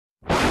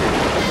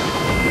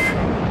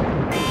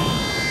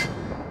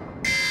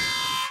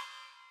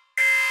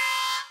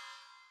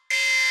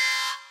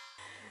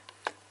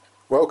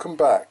Welcome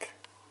back.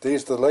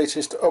 These are the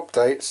latest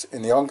updates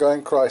in the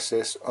ongoing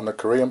crisis on the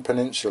Korean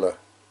Peninsula.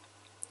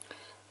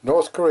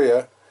 North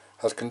Korea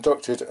has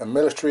conducted a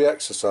military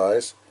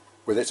exercise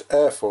with its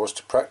Air Force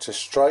to practice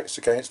strikes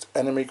against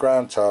enemy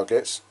ground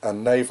targets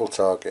and naval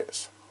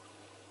targets.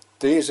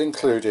 These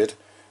included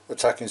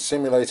attacking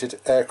simulated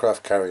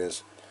aircraft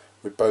carriers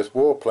with both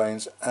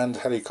warplanes and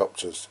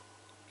helicopters.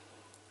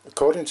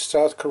 According to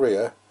South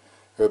Korea,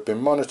 who have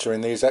been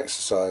monitoring these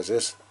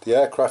exercises, the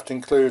aircraft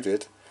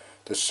included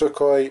the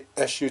Sukhoi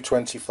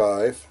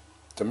Su-25,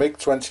 the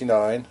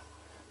MiG-29,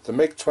 the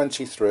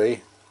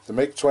MiG-23, the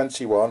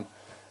MiG-21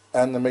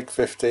 and the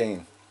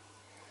MiG-15.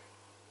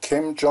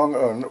 Kim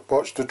Jong-un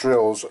watched the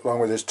drills along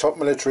with his top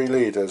military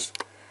leaders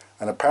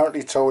and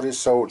apparently told his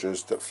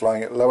soldiers that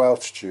flying at low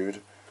altitude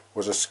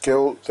was a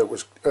skill that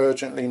was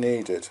urgently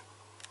needed.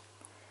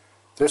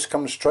 This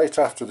comes straight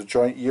after the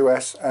joint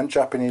US and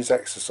Japanese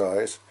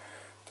exercise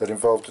that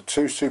involved the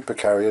two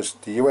supercarriers,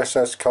 the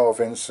USS Carl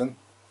Vinson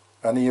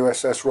and the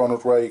USS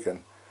Ronald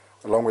Reagan,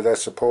 along with their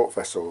support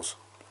vessels,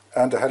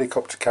 and a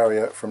helicopter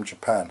carrier from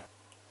Japan.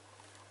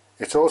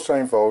 It also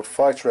involved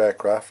fighter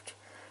aircraft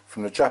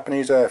from the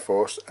Japanese Air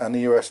Force and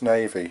the US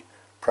Navy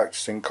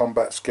practicing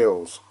combat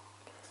skills.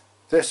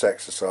 This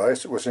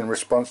exercise was in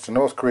response to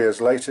North Korea's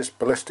latest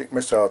ballistic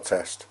missile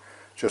test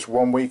just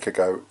 1 week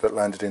ago that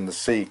landed in the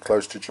sea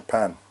close to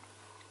Japan.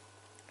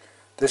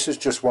 This is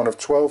just one of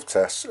 12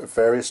 tests of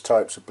various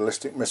types of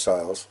ballistic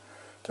missiles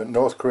that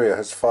North Korea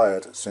has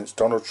fired since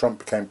Donald Trump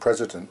became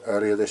president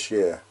earlier this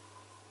year.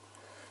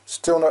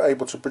 Still not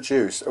able to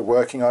produce a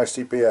working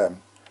ICBM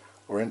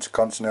or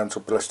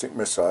intercontinental ballistic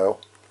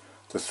missile,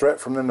 the threat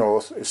from the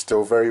north is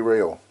still very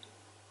real.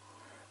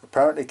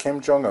 Apparently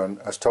Kim Jong-un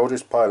has told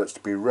his pilots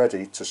to be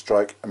ready to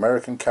strike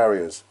American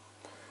carriers,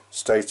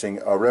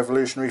 stating, "Our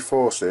revolutionary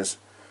forces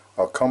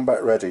are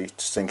combat ready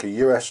to sink a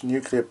US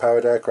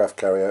nuclear-powered aircraft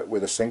carrier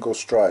with a single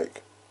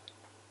strike."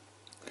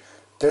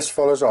 This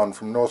follows on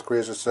from North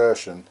Korea's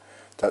assertion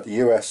that the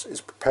US is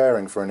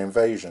preparing for an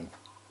invasion.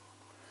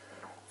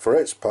 For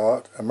its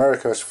part,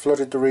 America has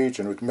flooded the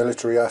region with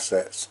military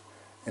assets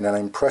in an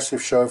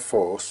impressive show of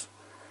force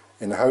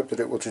in the hope that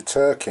it will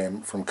deter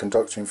Kim from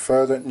conducting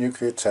further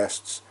nuclear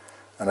tests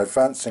and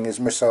advancing his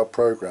missile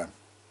program.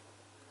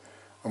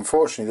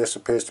 Unfortunately, this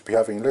appears to be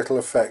having little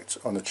effect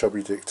on the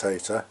chubby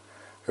dictator,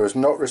 who has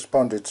not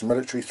responded to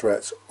military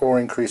threats or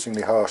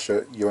increasingly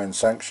harsher UN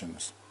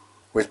sanctions.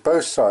 With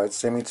both sides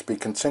seeming to be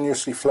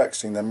continuously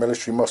flexing their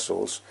military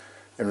muscles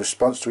in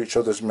response to each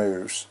other's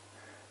moves,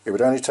 it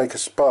would only take a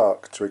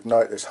spark to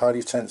ignite this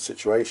highly tense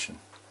situation.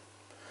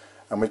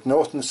 And with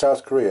North and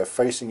South Korea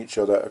facing each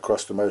other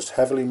across the most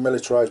heavily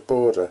militarized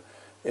border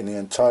in the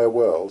entire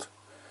world,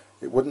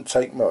 it wouldn't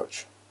take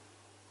much.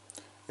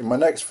 In my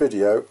next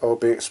video I will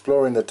be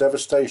exploring the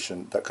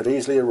devastation that could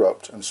easily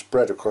erupt and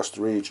spread across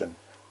the region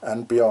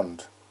and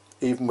beyond,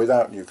 even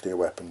without nuclear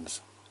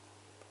weapons.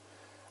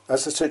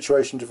 As the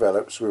situation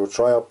develops, we will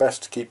try our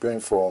best to keep you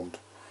informed,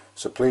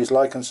 so please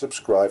like and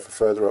subscribe for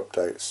further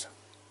updates.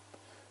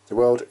 The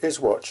world is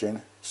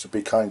watching, so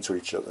be kind to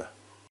each other.